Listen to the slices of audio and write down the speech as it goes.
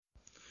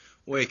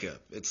Wake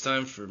up. It's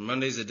time for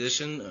Monday's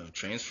edition of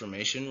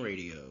Transformation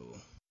Radio.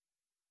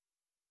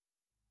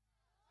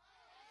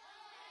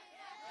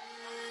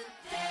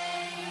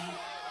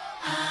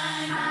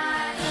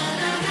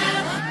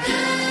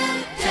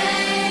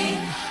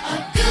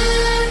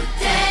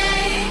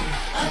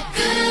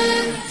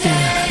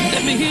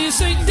 Let me hear you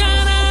say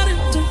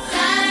da-da-da-da.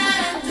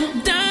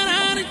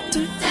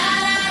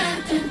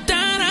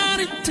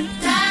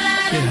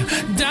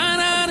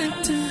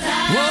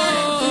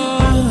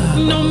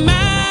 No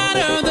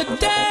matter the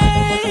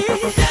day,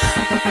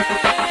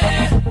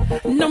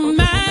 no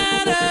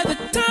matter the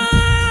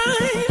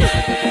time,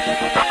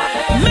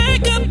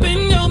 make up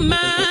in your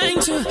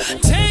mind to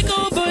take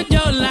over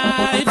your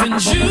life and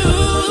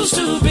choose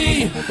to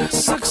be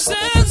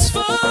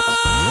successful.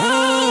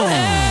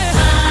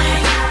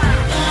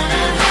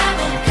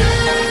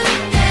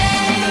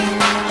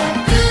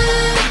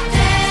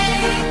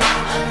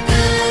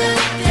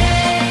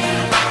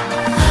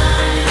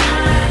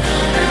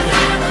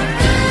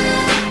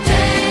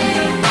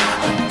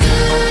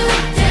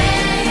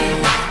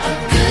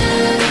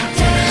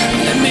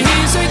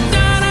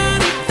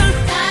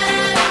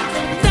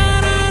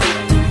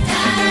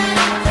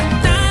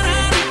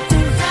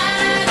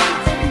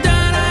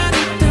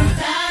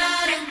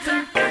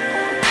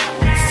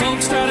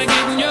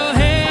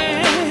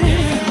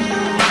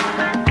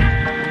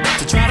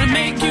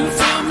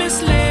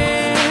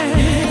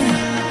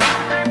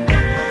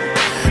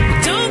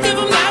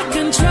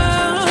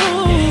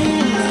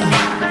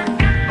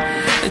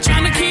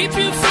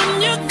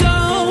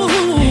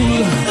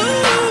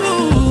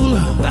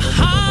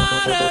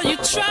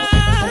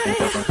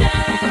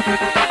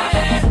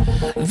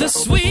 The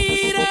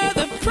sweeter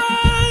the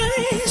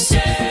price.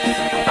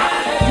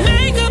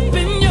 Make up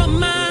in your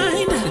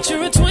mind that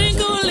you're a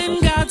twinkle in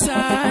God's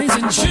eyes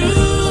and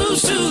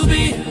choose to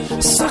be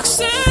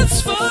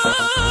successful.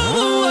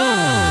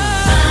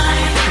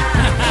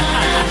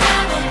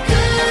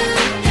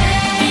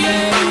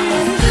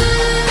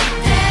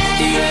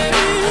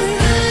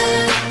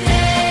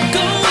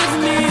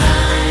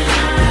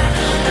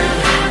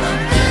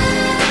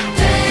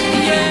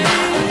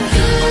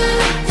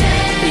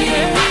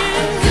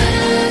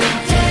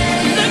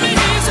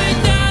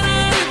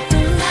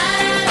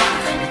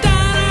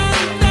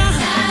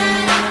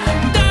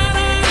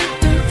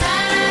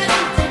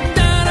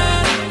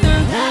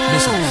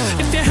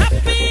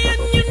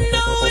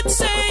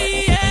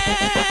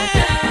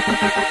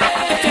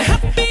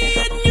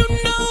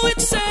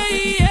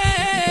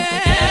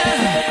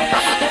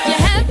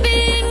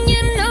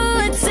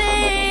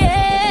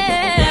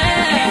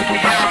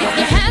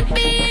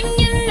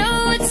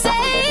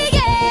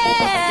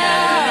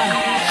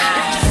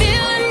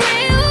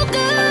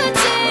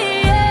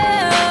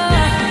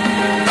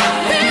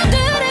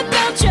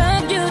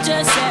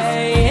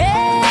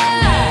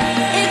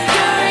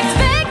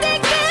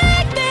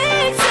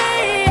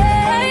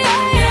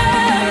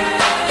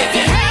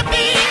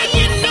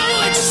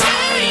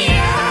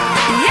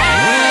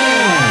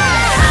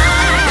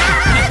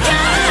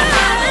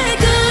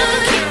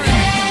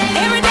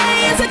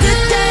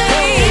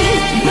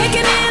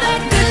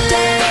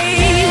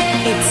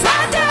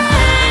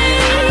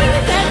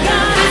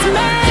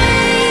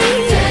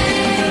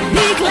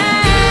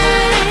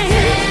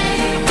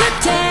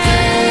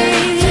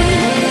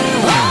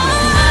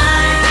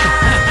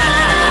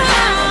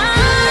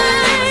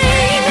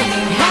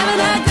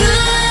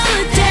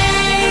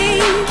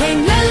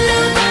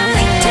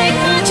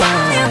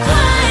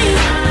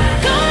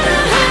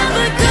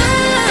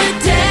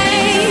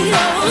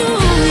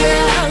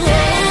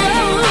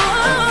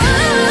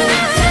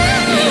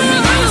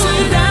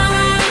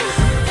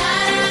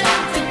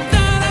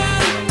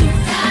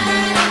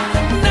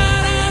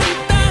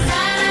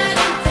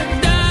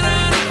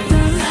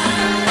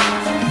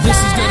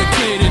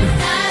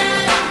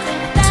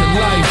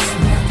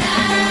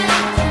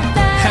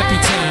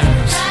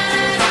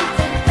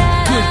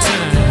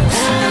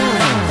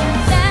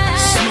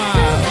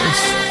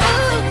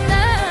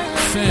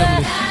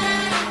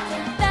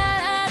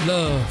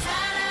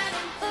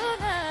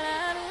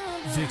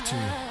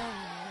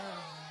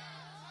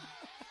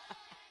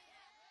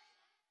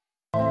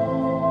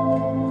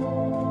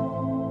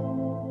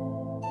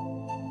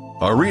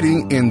 Our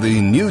reading in the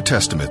New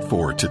Testament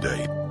for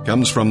today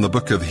comes from the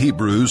book of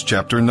Hebrews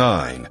chapter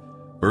 9,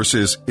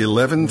 verses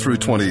 11 through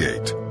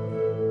 28.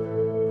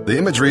 The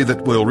imagery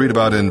that we'll read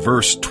about in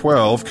verse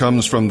 12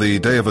 comes from the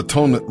Day of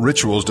Atonement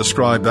rituals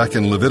described back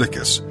in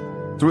Leviticus.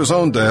 Through his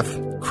own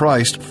death,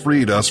 Christ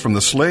freed us from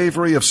the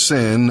slavery of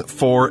sin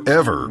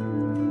forever.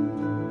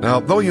 Now,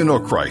 though you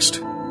know Christ,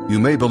 you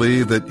may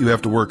believe that you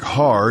have to work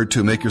hard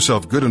to make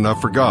yourself good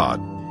enough for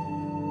God.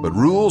 But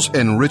rules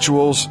and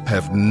rituals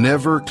have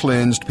never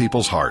cleansed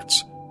people's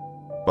hearts.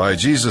 By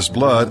Jesus'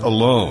 blood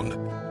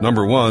alone,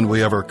 number one, we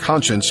have our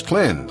conscience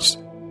cleansed.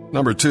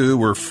 Number two,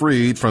 we're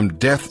freed from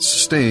death's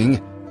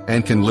sting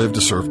and can live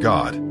to serve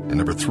God. And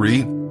number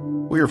three,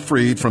 we are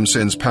freed from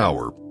sin's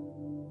power.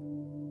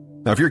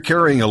 Now, if you're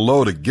carrying a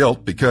load of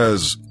guilt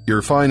because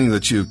you're finding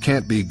that you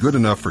can't be good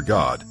enough for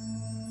God,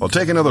 well,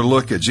 take another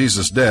look at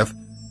Jesus' death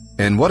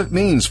and what it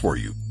means for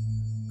you.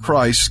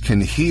 Christ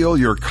can heal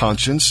your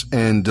conscience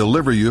and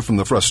deliver you from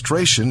the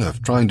frustration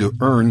of trying to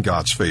earn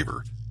God's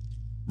favor.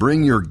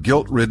 Bring your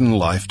guilt-ridden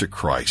life to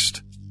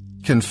Christ.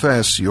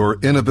 Confess your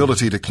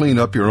inability to clean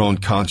up your own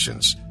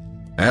conscience.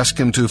 Ask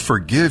Him to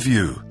forgive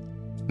you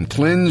and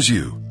cleanse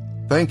you.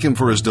 Thank Him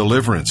for His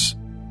deliverance.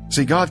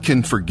 See, God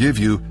can forgive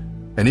you,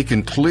 and He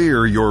can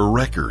clear your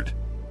record.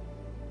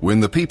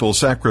 When the people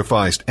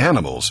sacrificed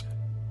animals,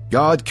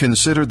 God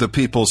considered the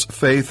people's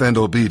faith and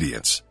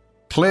obedience,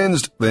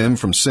 cleansed them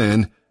from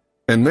sin,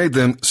 and made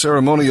them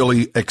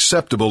ceremonially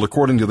acceptable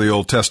according to the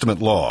Old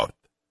Testament law.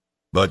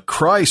 But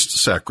Christ's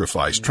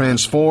sacrifice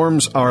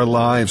transforms our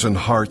lives and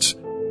hearts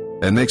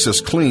and makes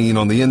us clean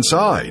on the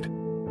inside.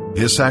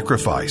 His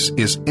sacrifice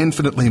is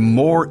infinitely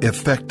more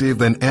effective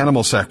than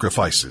animal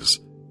sacrifices.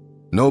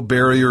 No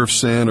barrier of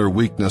sin or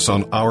weakness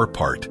on our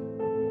part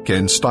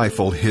can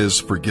stifle His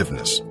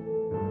forgiveness.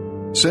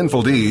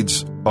 Sinful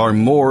deeds are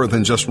more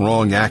than just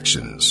wrong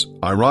actions.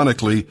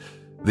 Ironically,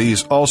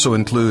 these also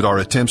include our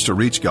attempts to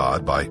reach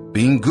God by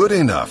being good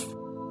enough.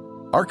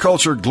 Our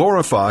culture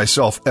glorifies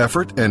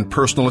self-effort and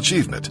personal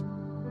achievement.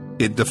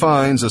 It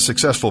defines a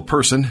successful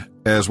person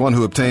as one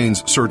who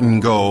obtains certain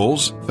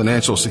goals,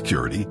 financial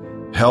security,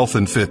 health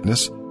and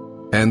fitness,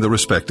 and the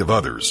respect of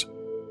others.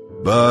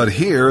 But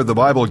here, the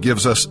Bible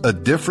gives us a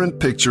different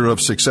picture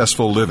of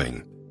successful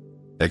living.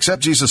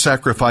 Accept Jesus'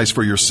 sacrifice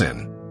for your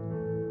sin.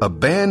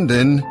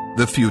 Abandon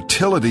the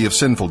futility of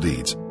sinful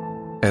deeds,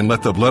 and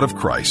let the blood of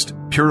Christ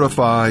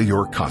purify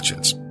your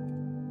conscience.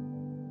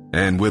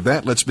 And with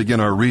that, let's begin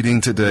our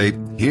reading today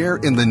here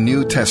in the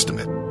New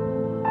Testament.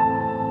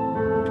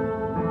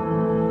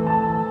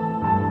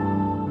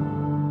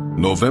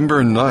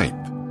 November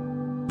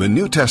 9th, the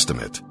New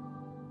Testament,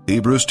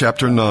 Hebrews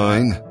chapter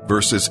 9,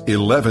 verses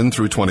 11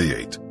 through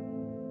 28.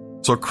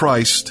 So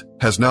Christ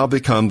has now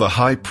become the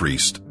high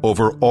priest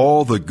over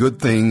all the good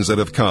things that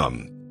have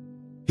come.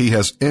 He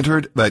has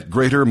entered that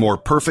greater, more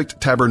perfect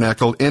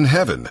tabernacle in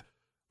heaven,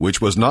 which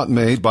was not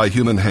made by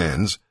human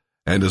hands,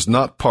 and is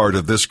not part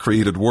of this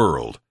created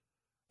world.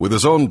 With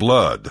His own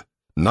blood,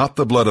 not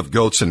the blood of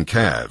goats and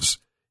calves,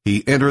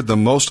 He entered the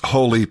most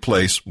holy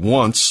place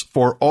once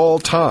for all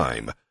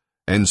time,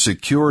 and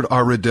secured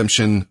our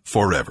redemption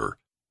forever.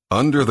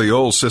 Under the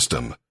old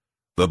system,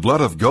 the blood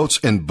of goats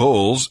and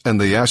bulls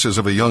and the ashes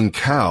of a young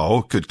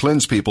cow could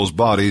cleanse people's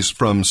bodies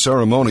from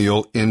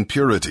ceremonial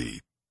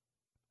impurity.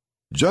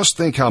 Just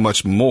think how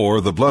much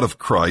more the blood of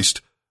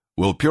Christ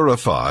will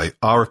purify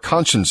our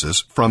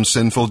consciences from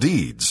sinful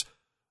deeds,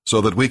 so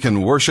that we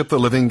can worship the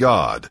living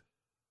God.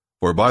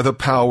 For by the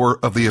power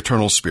of the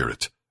eternal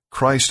Spirit,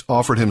 Christ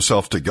offered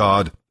Himself to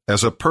God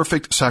as a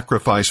perfect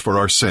sacrifice for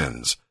our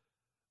sins.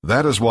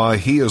 That is why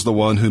He is the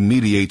one who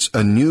mediates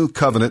a new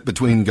covenant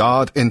between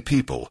God and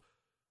people,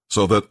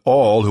 so that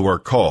all who are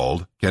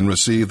called can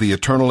receive the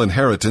eternal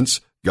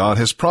inheritance God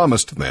has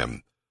promised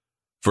them.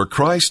 For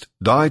Christ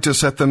died to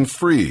set them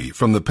free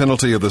from the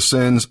penalty of the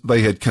sins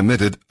they had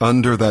committed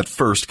under that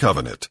first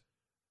covenant.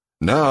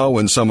 Now,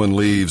 when someone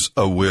leaves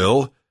a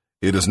will,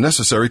 it is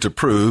necessary to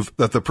prove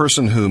that the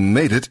person who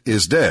made it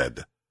is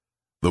dead.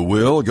 The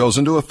will goes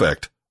into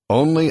effect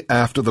only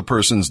after the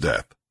person's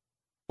death.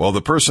 While the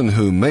person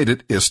who made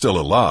it is still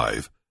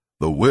alive,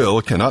 the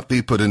will cannot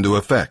be put into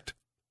effect.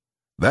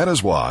 That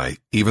is why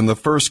even the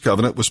first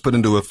covenant was put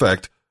into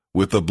effect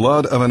with the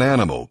blood of an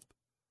animal.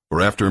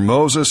 For after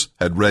Moses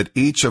had read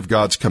each of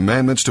God's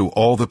commandments to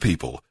all the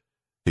people,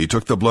 he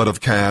took the blood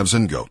of calves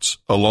and goats,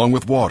 along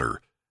with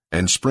water,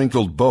 and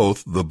sprinkled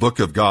both the book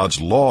of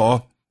God's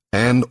law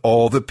and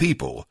all the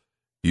people,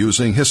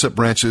 using hyssop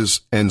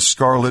branches and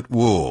scarlet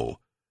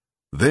wool.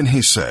 Then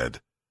he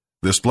said,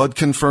 "This blood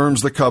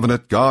confirms the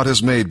covenant God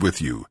has made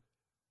with you."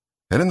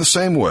 And in the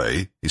same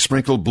way, he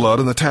sprinkled blood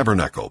on the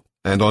tabernacle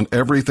and on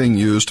everything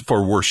used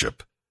for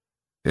worship.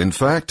 In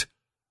fact,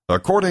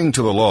 according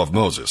to the law of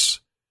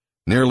Moses,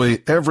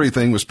 nearly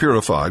everything was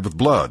purified with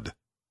blood.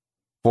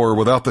 For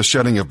without the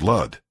shedding of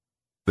blood,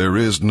 there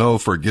is no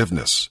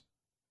forgiveness.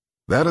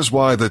 That is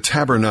why the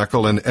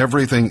tabernacle and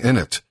everything in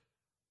it,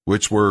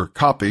 which were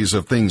copies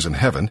of things in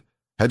heaven,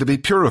 had to be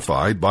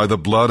purified by the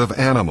blood of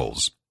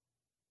animals.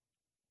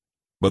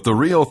 But the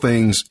real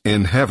things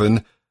in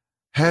heaven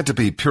had to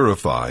be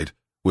purified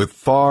with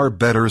far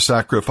better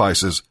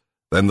sacrifices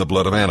than the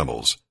blood of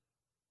animals.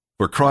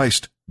 For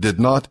Christ did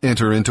not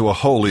enter into a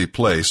holy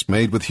place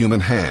made with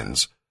human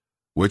hands,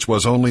 which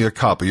was only a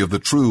copy of the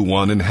true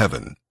one in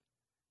heaven.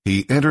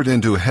 He entered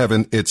into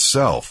heaven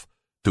itself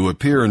to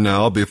appear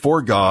now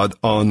before God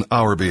on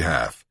our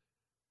behalf.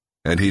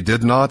 And he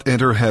did not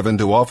enter heaven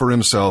to offer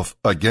himself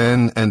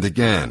again and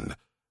again,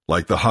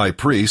 like the high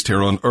priest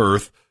here on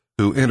earth,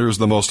 who enters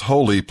the most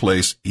holy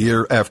place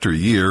year after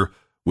year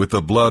with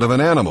the blood of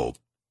an animal.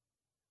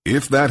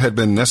 If that had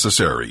been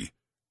necessary,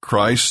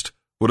 Christ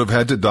would have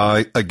had to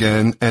die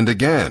again and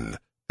again,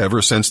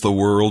 ever since the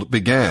world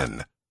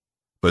began.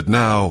 But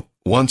now,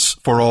 once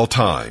for all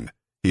time,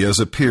 he has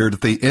appeared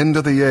at the end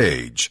of the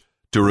age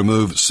to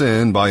remove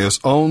sin by his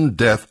own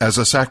death as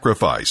a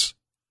sacrifice.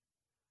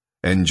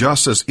 And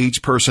just as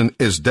each person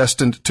is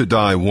destined to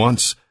die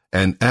once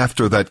and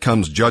after that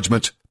comes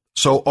judgment,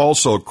 so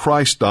also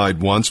Christ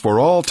died once for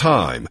all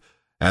time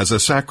as a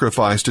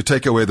sacrifice to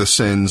take away the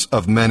sins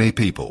of many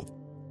people.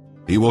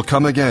 He will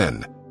come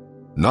again,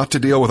 not to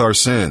deal with our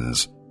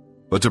sins,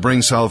 but to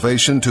bring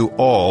salvation to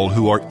all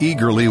who are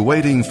eagerly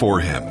waiting for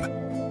him.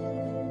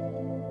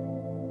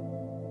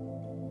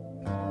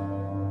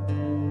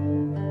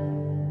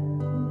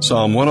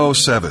 Psalm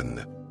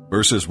 107,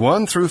 verses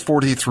 1 through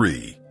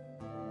 43.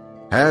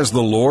 Has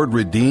the Lord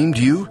redeemed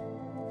you?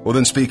 Well,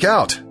 then speak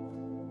out.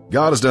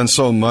 God has done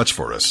so much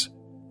for us,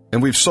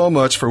 and we've so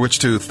much for which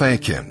to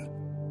thank him.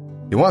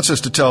 He wants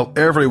us to tell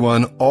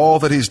everyone all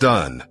that he's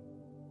done.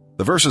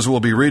 The verses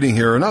we'll be reading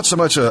here are not so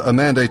much a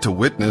mandate to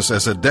witness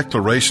as a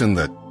declaration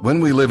that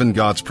when we live in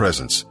God's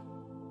presence,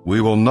 we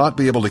will not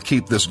be able to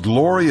keep this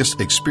glorious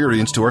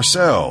experience to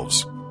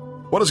ourselves.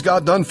 What has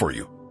God done for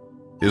you?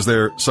 Is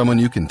there someone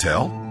you can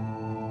tell?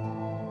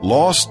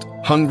 Lost,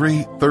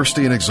 hungry,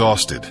 thirsty, and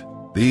exhausted.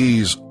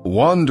 These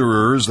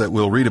wanderers that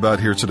we'll read about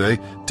here today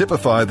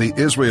typify the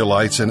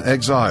Israelites in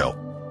exile.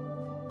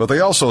 But they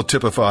also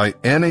typify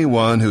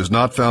anyone who's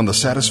not found the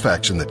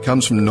satisfaction that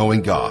comes from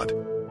knowing God.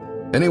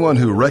 Anyone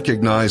who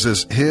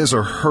recognizes his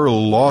or her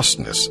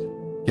lostness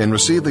can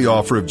receive the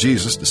offer of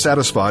Jesus to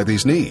satisfy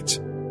these needs.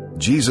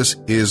 Jesus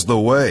is the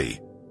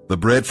way, the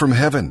bread from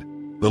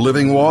heaven, the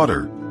living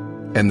water,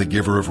 and the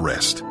giver of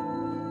rest.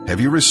 Have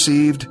you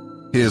received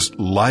his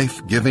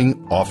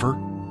life-giving offer?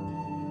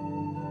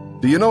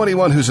 Do you know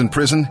anyone who's in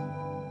prison?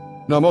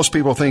 Now, most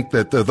people think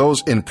that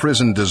those in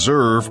prison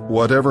deserve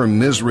whatever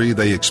misery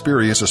they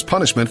experience as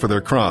punishment for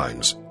their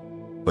crimes.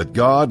 But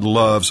God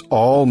loves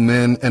all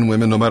men and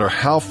women no matter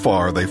how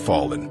far they've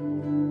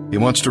fallen. He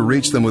wants to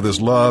reach them with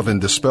his love and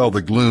dispel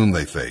the gloom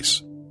they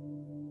face.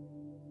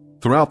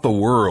 Throughout the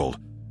world,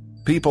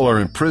 people are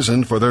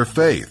imprisoned for their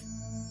faith.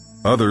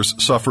 Others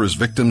suffer as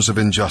victims of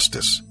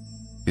injustice.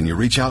 Can you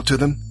reach out to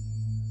them?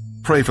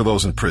 Pray for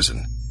those in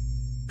prison.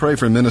 Pray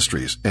for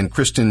ministries and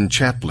Christian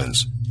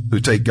chaplains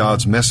who take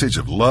God's message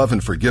of love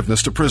and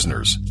forgiveness to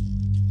prisoners.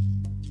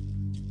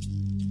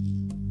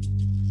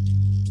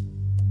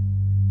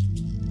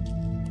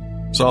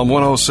 Psalm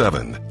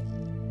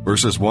 107,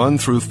 verses 1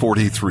 through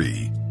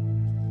 43.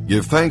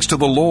 Give thanks to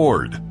the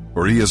Lord,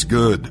 for he is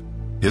good.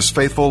 His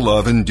faithful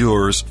love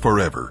endures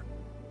forever.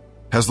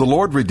 Has the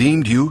Lord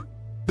redeemed you?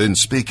 Then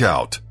speak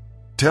out.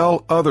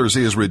 Tell others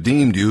he has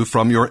redeemed you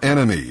from your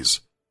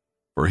enemies.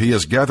 For he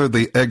has gathered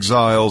the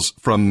exiles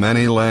from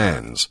many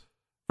lands,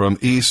 from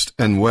east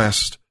and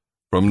west,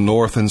 from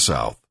north and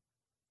south.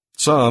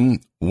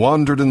 Some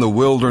wandered in the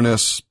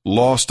wilderness,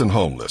 lost and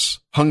homeless,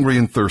 hungry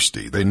and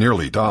thirsty. They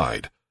nearly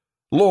died.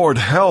 Lord,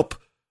 help!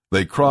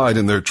 They cried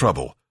in their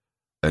trouble,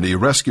 and he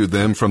rescued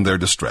them from their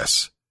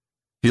distress.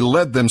 He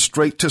led them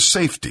straight to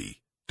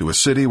safety, to a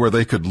city where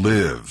they could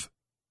live.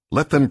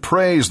 Let them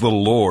praise the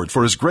Lord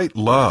for his great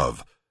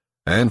love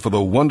and for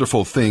the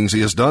wonderful things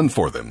he has done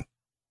for them.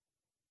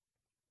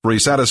 For he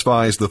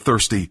satisfies the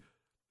thirsty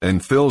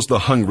and fills the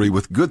hungry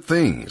with good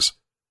things.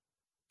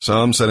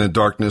 Some sat in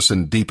darkness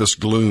and deepest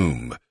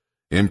gloom,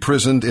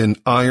 imprisoned in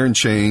iron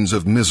chains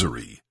of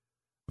misery.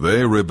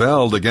 They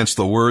rebelled against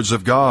the words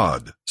of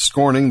God,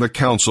 scorning the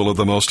counsel of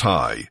the Most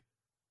High.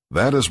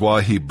 That is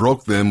why he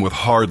broke them with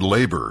hard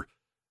labor.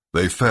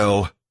 They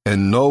fell,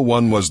 and no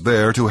one was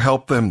there to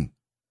help them.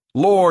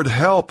 Lord,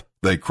 help!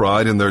 They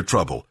cried in their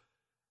trouble,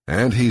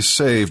 and he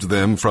saved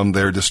them from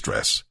their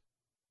distress.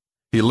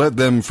 He led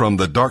them from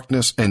the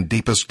darkness and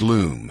deepest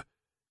gloom.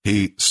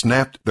 He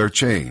snapped their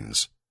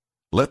chains.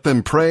 Let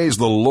them praise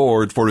the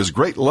Lord for his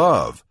great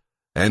love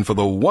and for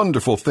the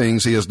wonderful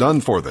things he has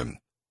done for them.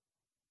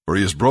 For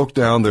he has broke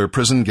down their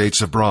prison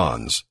gates of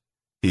bronze.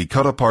 He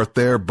cut apart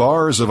their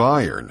bars of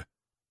iron.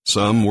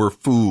 Some were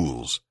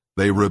fools.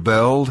 They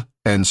rebelled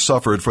and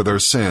suffered for their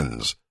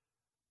sins.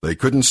 They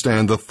couldn't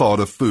stand the thought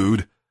of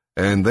food,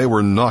 and they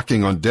were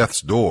knocking on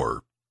death's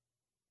door.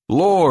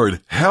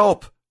 Lord,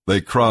 help!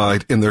 They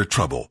cried in their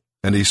trouble,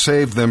 and he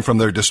saved them from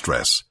their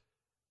distress.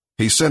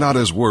 He sent out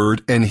his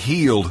word and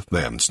healed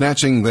them,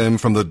 snatching them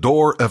from the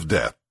door of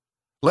death.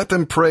 Let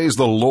them praise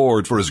the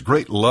Lord for his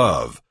great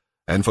love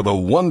and for the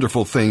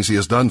wonderful things he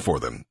has done for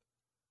them.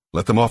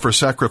 Let them offer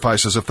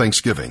sacrifices of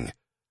thanksgiving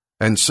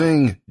and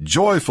sing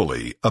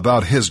joyfully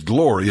about his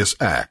glorious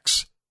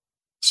acts.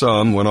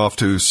 Some went off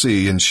to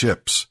sea in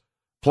ships,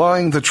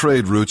 plying the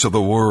trade routes of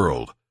the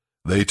world.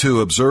 They too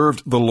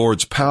observed the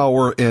Lord's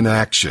power in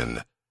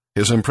action,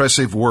 his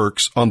impressive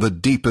works on the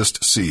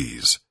deepest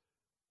seas.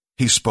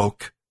 He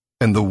spoke,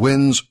 and the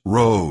winds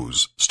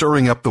rose,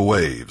 stirring up the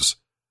waves.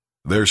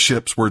 Their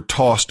ships were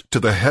tossed to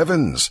the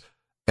heavens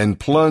and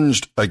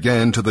plunged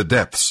again to the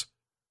depths.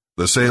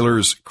 The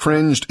sailors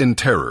cringed in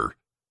terror.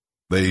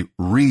 They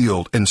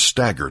reeled and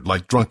staggered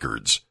like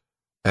drunkards,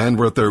 and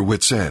were at their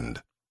wits'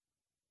 end.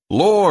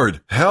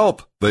 Lord,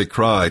 help! They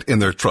cried in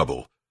their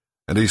trouble,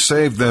 and he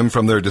saved them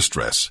from their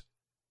distress.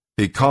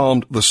 He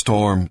calmed the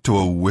storm to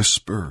a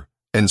whisper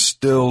and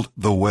stilled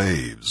the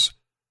waves.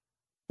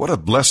 What a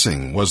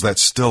blessing was that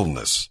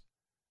stillness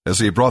as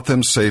he brought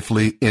them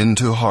safely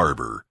into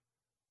harbor.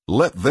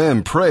 Let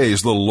them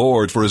praise the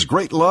Lord for his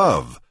great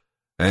love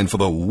and for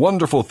the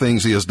wonderful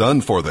things he has done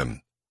for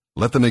them.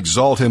 Let them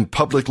exalt him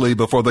publicly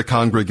before the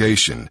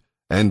congregation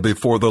and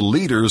before the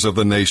leaders of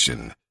the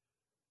nation.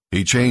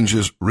 He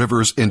changes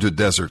rivers into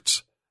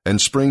deserts and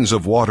springs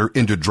of water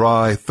into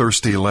dry,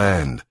 thirsty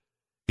land.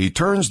 He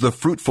turns the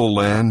fruitful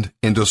land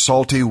into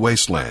salty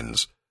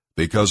wastelands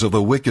because of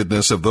the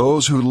wickedness of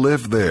those who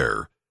live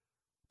there.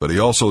 But he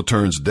also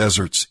turns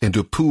deserts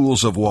into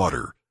pools of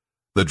water,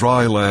 the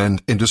dry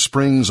land into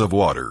springs of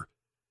water.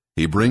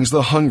 He brings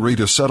the hungry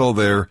to settle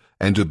there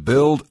and to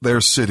build their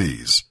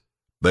cities.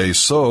 They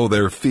sow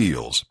their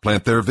fields,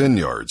 plant their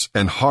vineyards,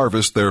 and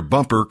harvest their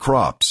bumper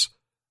crops.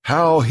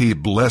 How he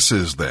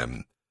blesses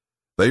them!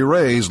 They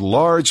raise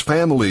large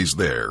families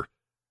there,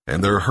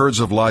 and their herds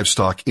of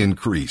livestock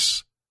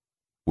increase.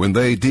 When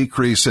they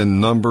decrease in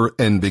number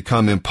and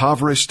become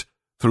impoverished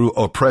through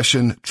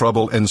oppression,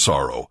 trouble, and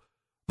sorrow,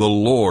 the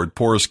Lord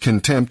pours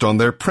contempt on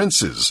their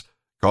princes,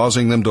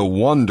 causing them to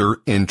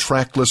wander in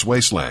trackless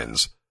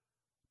wastelands.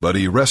 But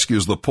he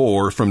rescues the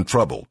poor from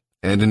trouble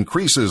and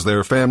increases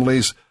their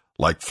families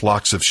like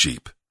flocks of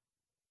sheep.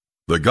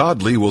 The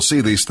godly will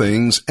see these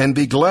things and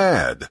be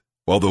glad,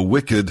 while the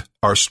wicked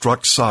are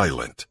struck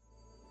silent.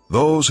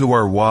 Those who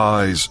are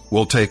wise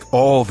will take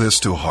all this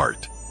to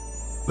heart.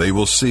 They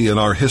will see in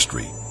our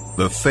history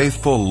the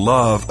faithful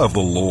love of the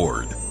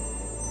Lord.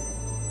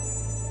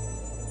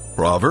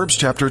 Proverbs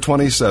chapter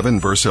 27,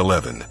 verse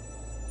 11.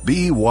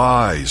 Be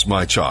wise,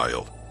 my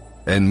child,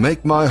 and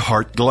make my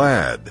heart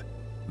glad.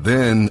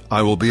 Then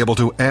I will be able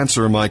to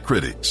answer my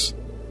critics.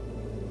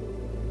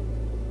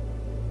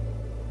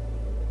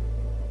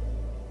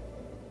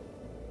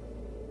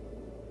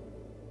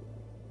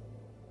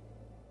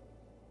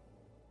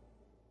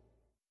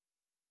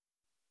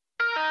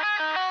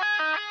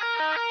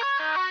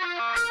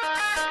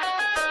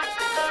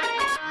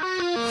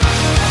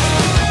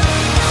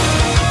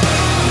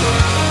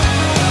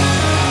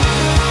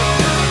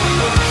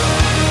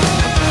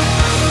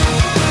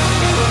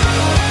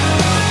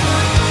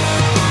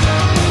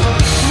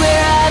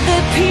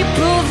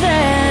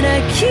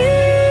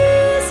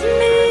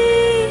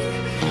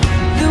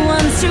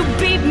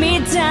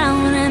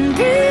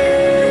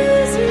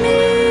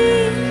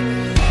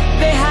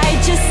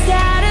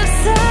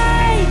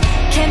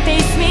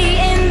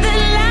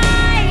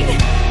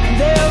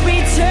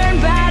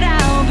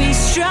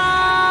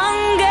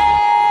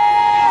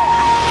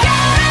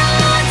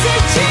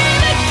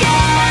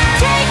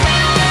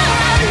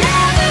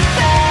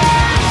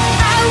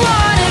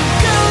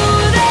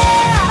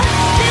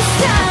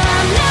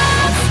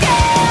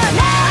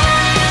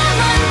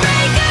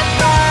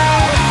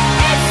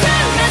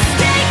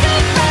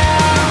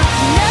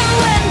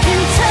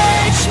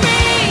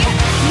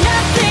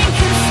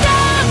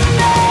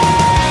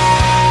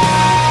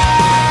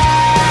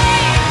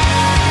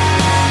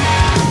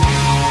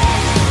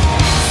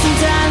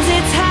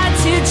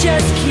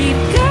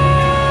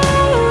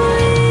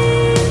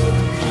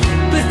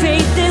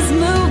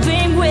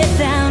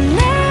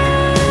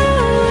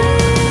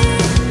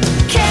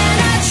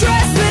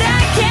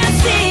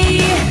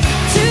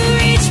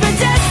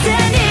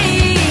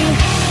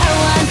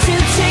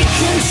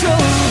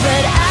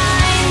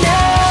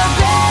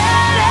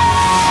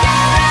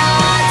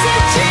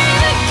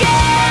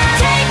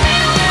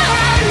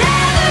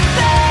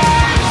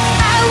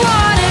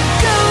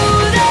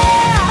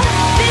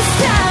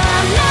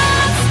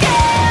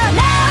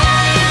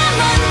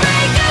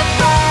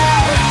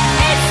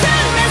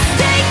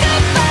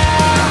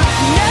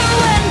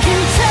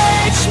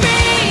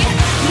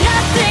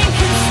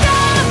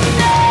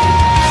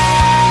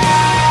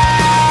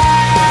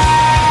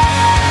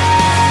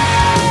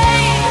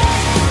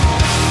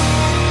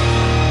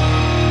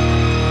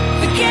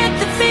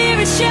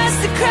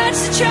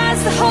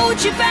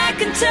 hold you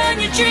back and turn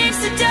your dreams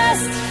to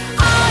dust.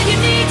 All you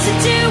need to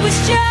do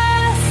is just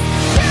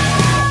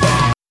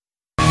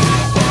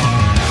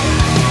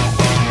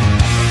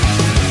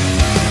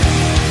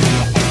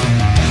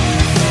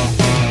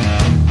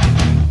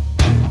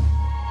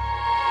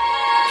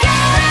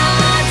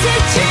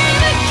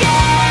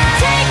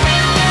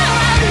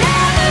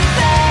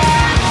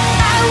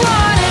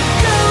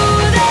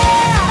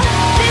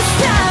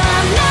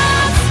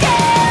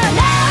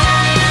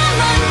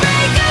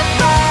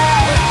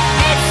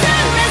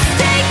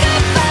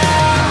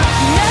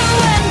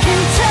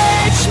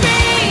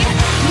me.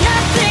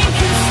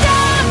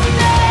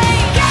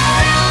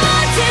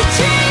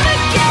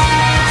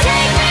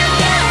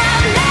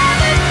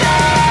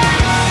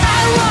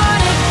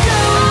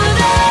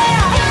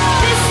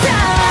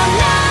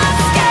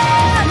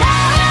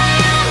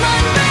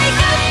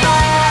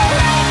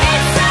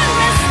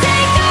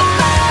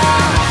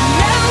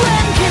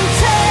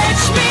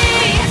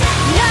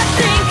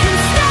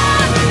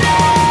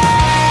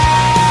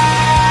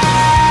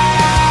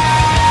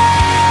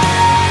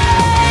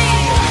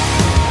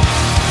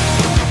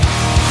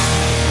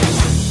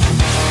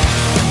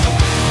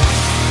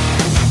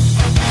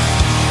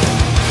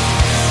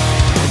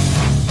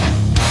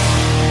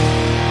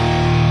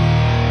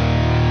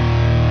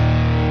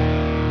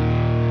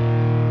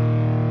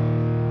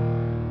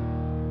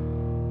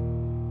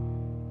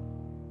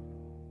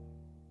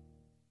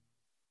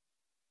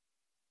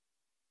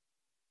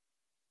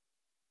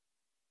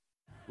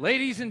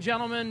 Ladies and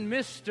gentlemen,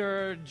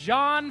 Mr.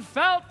 John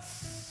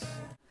Feltz.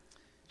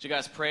 Did you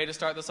guys pray to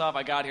start this off?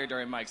 I got here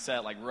during Mike's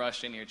set, like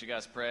rushed in here. Did you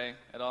guys pray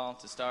at all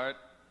to start?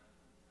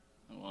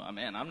 Well,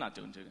 man, I'm not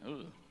doing too. Ooh,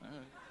 all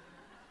right.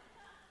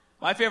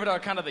 My favorite are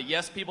kind of the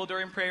yes people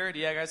during prayer. Do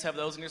you guys have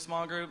those in your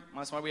small group?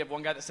 My small, we have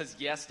one guy that says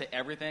yes to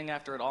everything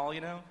after it all,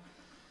 you know?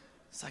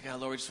 It's like, oh,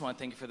 Lord, we just want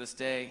to thank you for this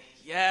day.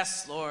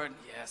 Yes, Lord,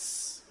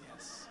 yes,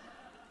 yes.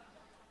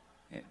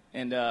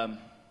 And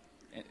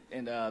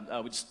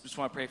we just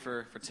want to pray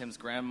for Tim's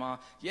grandma.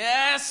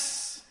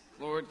 Yes,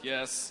 Lord,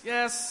 yes,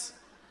 yes.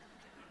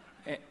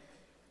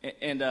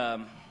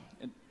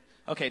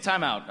 Okay,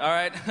 time out, all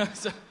right?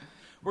 So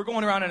we're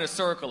going around in a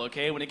circle,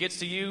 okay? When it gets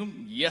to you,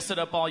 yes it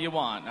up all you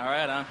want, all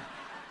right? I'm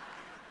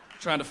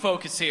trying to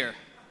focus here.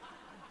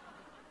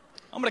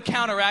 I'm going to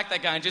counteract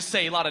that guy and just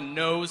say a lot of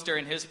no's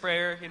during his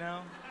prayer, you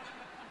know?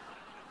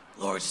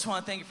 Lord, just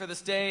want to thank you for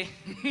this day.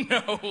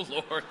 No,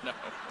 Lord, no.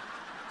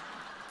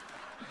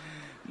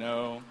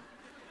 No.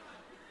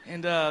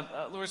 And,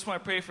 Lord, just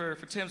want to pray for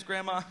Tim's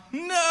grandma.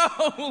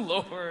 No,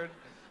 Lord.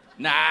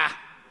 Nah. I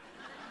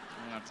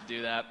don't have to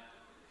do that.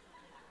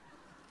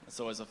 That's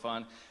always a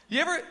fun.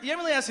 You ever let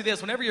me ask you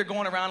this, whenever you're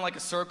going around like a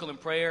circle in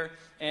prayer,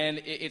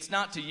 and it's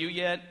not to you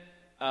yet,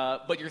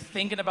 but you're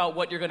thinking about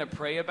what you're going to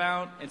pray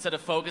about instead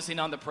of focusing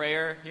on the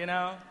prayer, you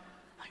know?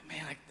 Like,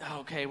 man,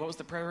 okay, what was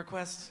the prayer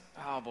request?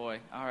 Oh, boy,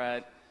 all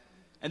right.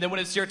 And then when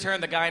it's your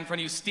turn, the guy in front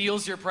of you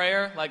steals your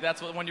prayer, like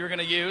that's what one you were going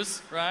to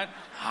use, right?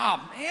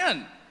 Oh,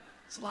 man,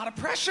 it's a lot of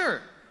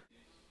pressure.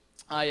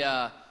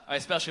 I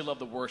especially love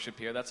the worship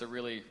here. That's a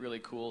really, really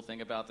cool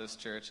thing about this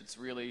church. It's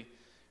really,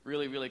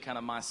 really, really kind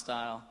of my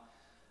style.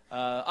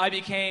 I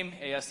became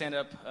a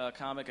stand-up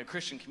comic, a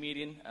Christian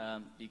comedian,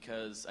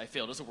 because I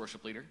failed as a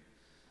worship leader.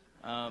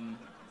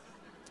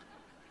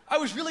 I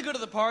was really good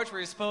at the parts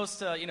where you're supposed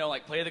to,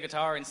 like play the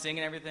guitar and sing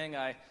and everything.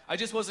 I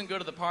just wasn't good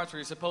at the parts where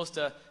you're supposed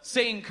to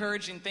say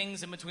encouraging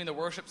things in between the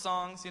worship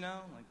songs,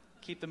 like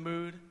keep the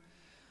mood.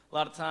 A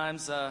lot of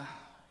times in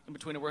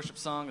between a worship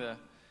song, the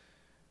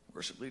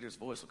worship leader's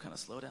voice will kind of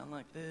slow down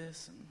like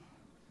this, and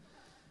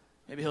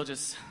maybe he'll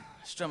just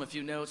strum a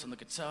few notes on the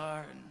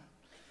guitar and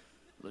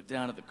look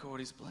down at the chord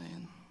he's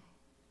playing.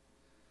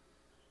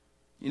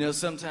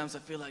 Sometimes I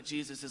feel like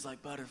Jesus is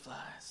like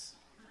butterflies,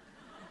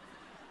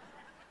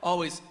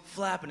 always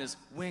flapping his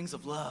wings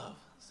of love.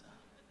 So,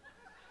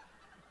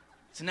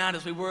 tonight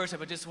as we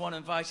worship, I just want to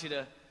invite you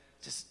to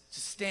just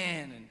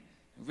stand and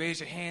raise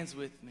your hands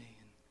with me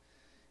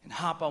and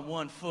hop on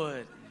one foot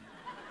and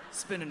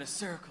spin in a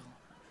circle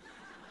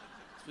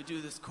as we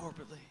do this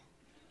corporately.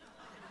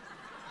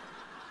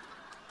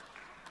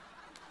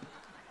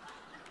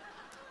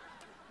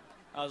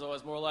 I was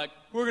always more like,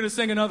 we're going to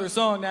sing another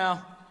song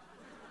now.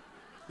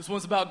 This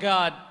one's about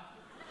God.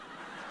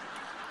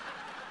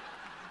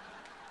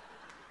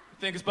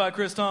 I think it's by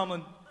Chris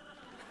Tomlin.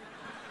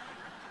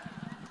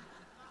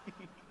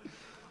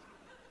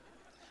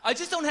 I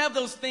just don't have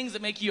those things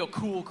that make you a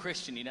cool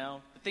Christian,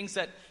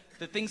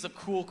 The things of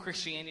cool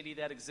Christianity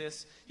that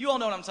exist. You all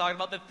know what I'm talking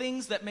about. The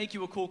things that make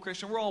you a cool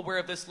Christian. We're all aware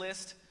of this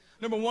list.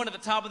 Number 1 at the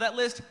top of that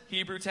list,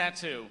 Hebrew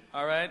tattoo,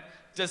 all right?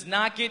 Does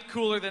not get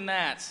cooler than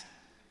that.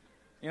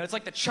 It's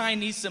like the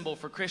Chinese symbol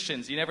for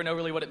Christians. You never know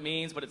really what it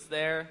means, but it's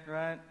there,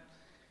 right?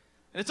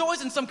 And it's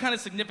always in some kind of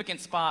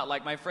significant spot.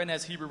 Like my friend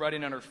has Hebrew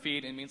writing on her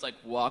feet, and it means like,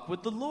 walk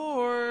with the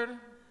Lord.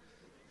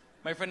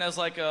 My friend has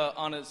like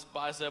on his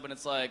bicep, and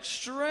it's like,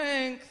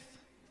 strength.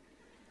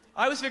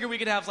 I always figured we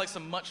could have like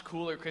some much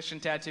cooler Christian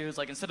tattoos.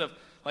 Like instead of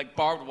like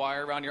barbed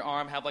wire around your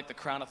arm, have like the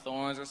crown of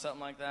thorns or something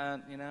like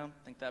that, I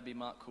think that'd be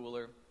much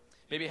cooler.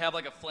 Maybe have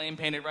like a flame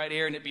painted right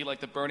here, and it'd be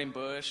like the burning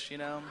bush, That'd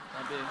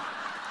be...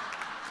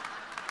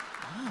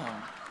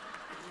 Oh.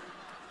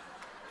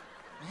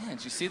 Man,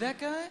 did you see that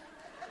guy?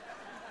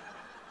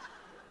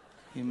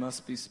 He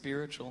must be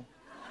spiritual.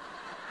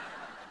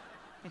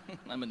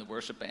 I'm in the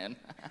worship band.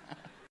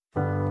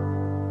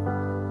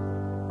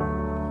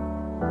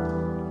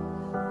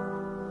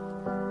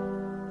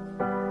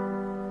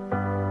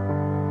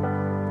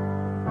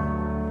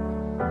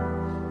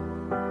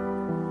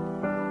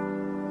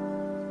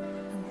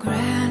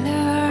 Grand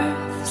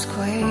earth has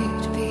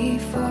quaked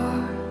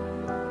before,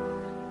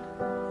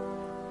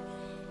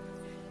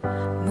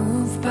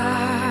 moved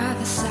by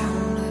the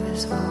sound of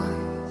his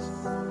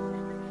voice,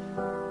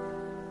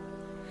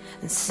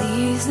 and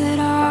seas that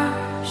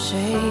are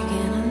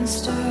shaken and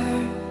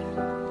stirred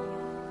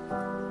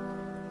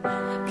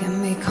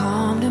can be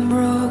calmed and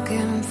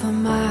broken for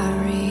my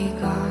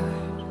regard.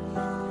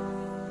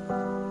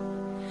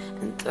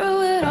 And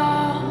through it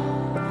all,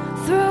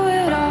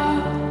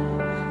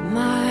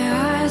 my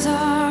eyes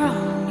are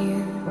on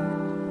you.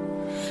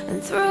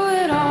 And through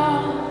it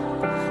all,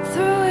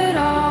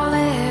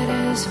 it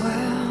is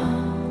well.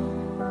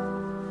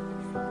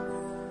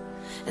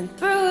 And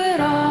through it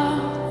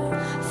all,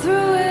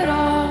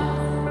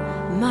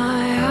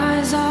 my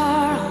eyes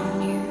are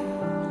on you.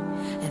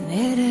 And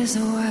it is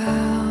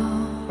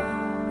well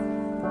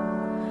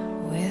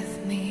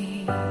with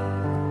me.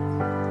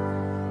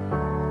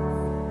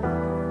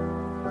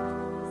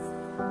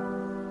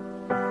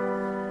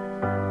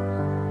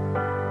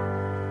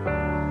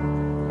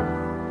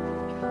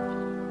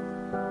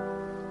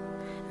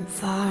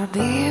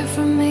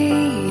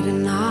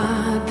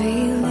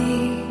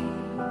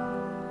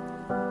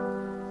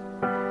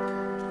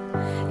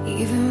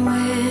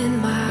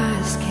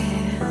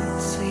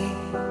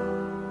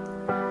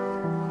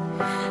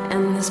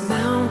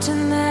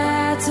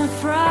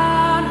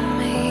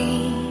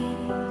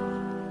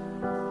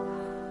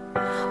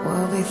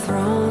 be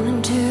thrown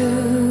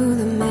into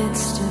the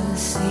midst of the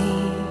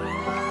sea.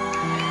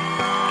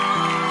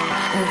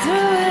 And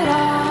through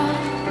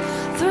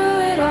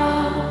it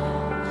all,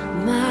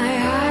 my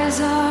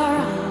eyes are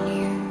on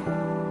you.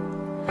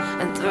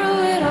 And through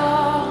it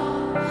all,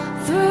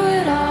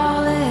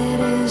 it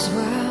is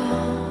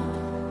well.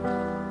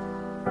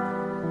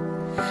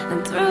 And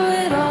through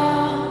it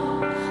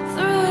all,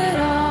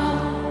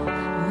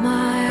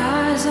 my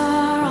eyes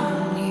are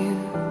on you,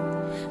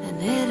 and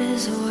it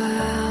is well.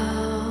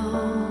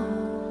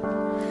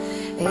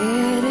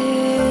 It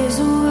is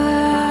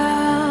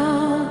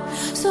well.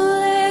 So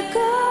let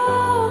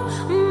go,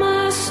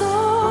 my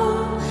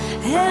soul,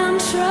 and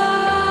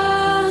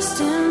trust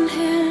in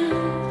Him.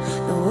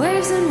 The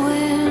waves and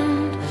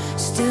wind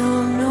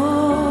still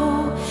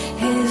know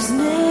His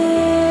name.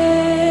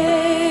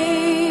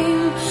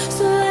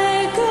 So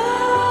let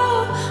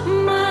go,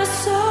 my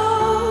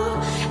soul,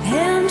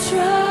 and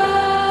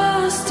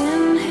trust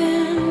in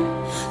Him.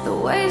 The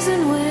waves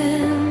and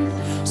wind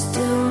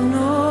still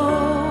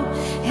know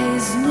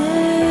His name.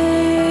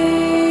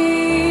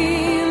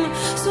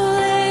 So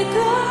let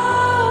go,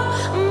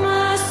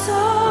 my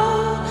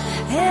soul,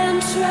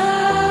 and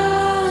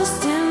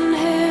trust in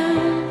Him.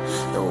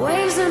 The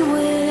waves and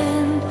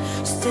wind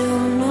still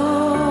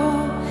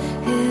know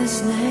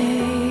His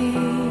name.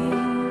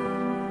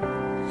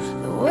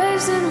 The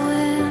waves and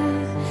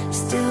wind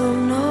still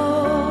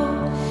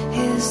know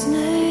His name.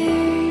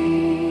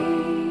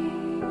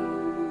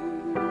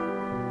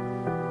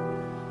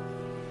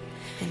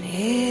 And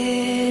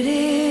it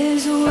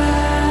is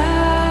well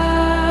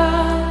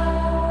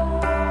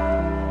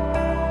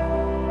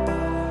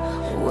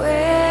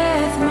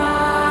with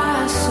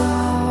my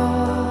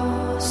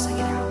soul. Sing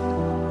it out.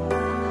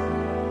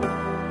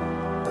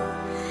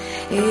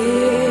 It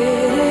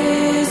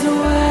is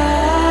well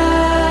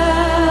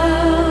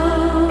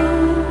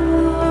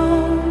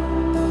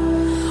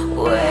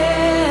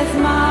with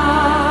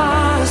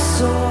my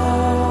soul.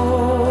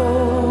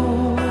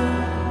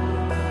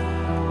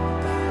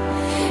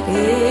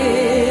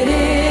 It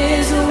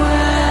is well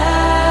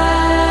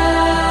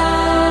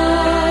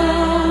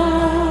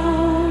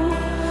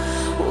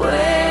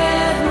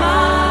with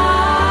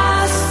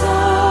my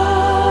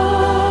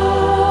soul.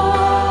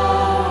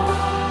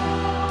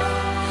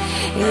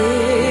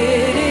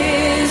 It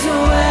is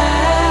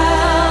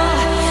well.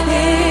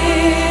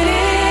 It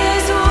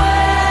is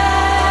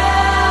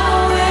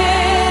well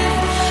with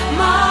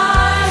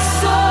my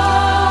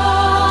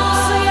soul.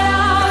 Sing it out. It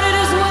is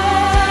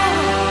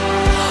well.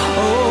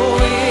 Oh,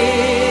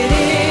 it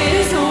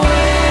is well.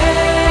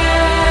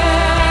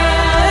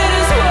 It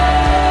is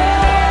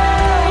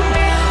well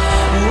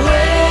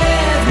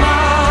with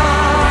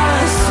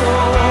my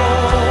soul.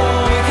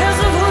 Because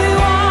of who you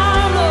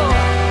are, Lord.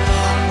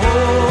 Oh,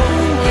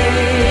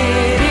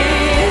 it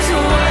is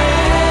well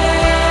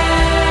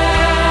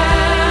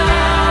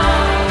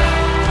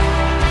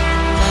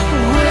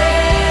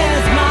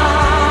with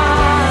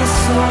my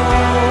soul.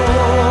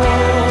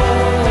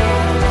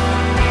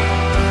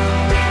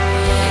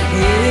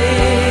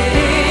 It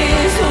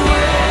is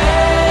well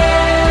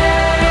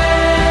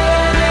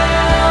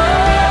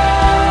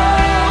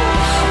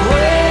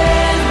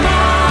with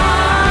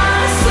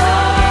my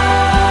soul.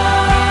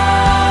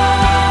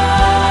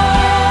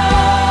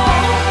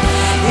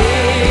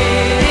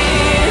 It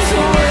is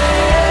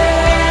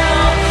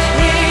well.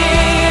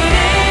 It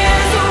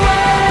is well with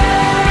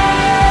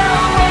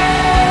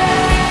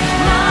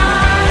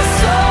my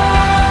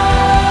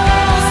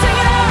soul. Sing it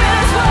out.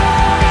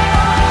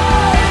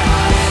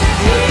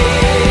 It is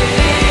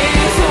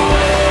well. It is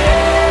well.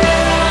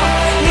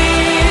 It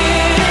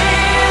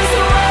is well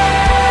with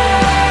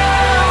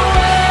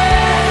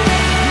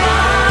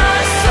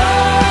my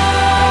soul.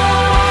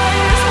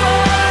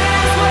 It is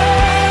well.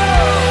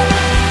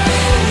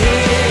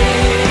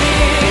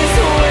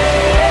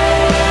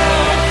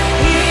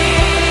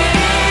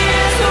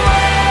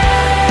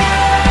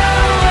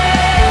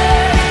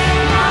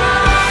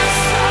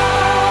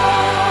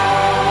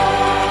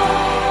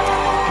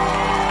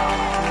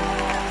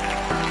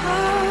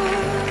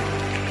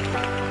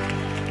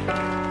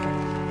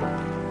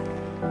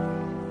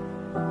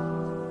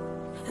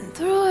 And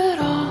through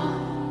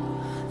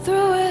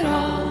it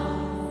all,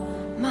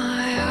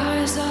 my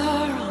eyes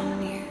are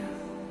on you.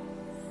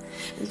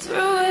 And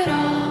through it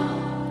all,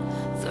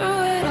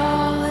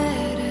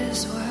 it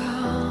is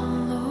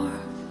well, Lord.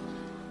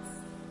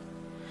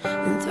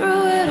 And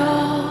through it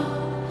all,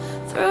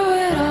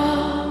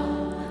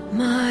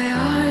 my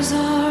eyes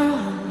are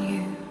on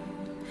you,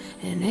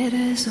 and it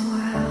is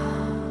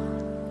well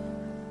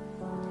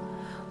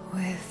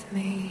with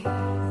me.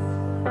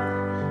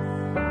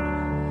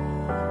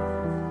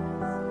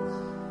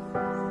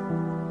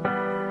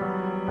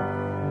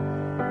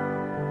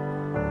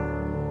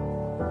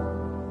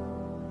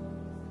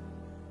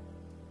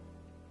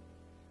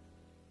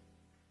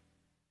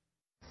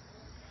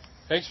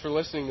 Thanks for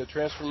listening to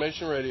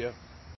Transformation Radio.